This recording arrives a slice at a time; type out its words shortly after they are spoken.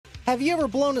Have you ever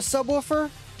blown a subwoofer?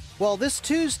 Well, this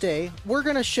Tuesday, we're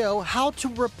going to show how to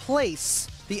replace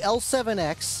the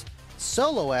L7X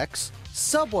Solo X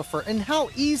subwoofer and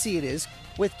how easy it is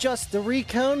with just the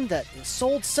Recone that is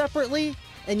sold separately,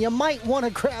 and you might want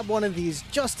to grab one of these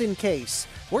just in case.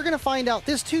 We're going to find out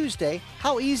this Tuesday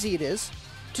how easy it is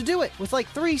to do it with like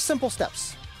 3 simple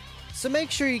steps. So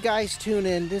make sure you guys tune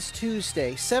in this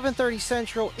Tuesday, 7:30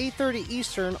 Central, 8:30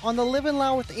 Eastern on the Livin'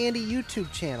 Loud with Andy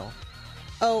YouTube channel.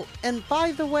 Oh, and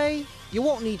by the way, you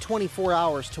won't need 24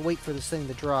 hours to wait for this thing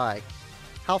to dry.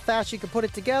 How fast you can put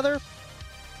it together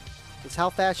is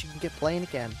how fast you can get playing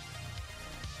again.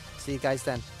 See you guys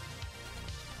then.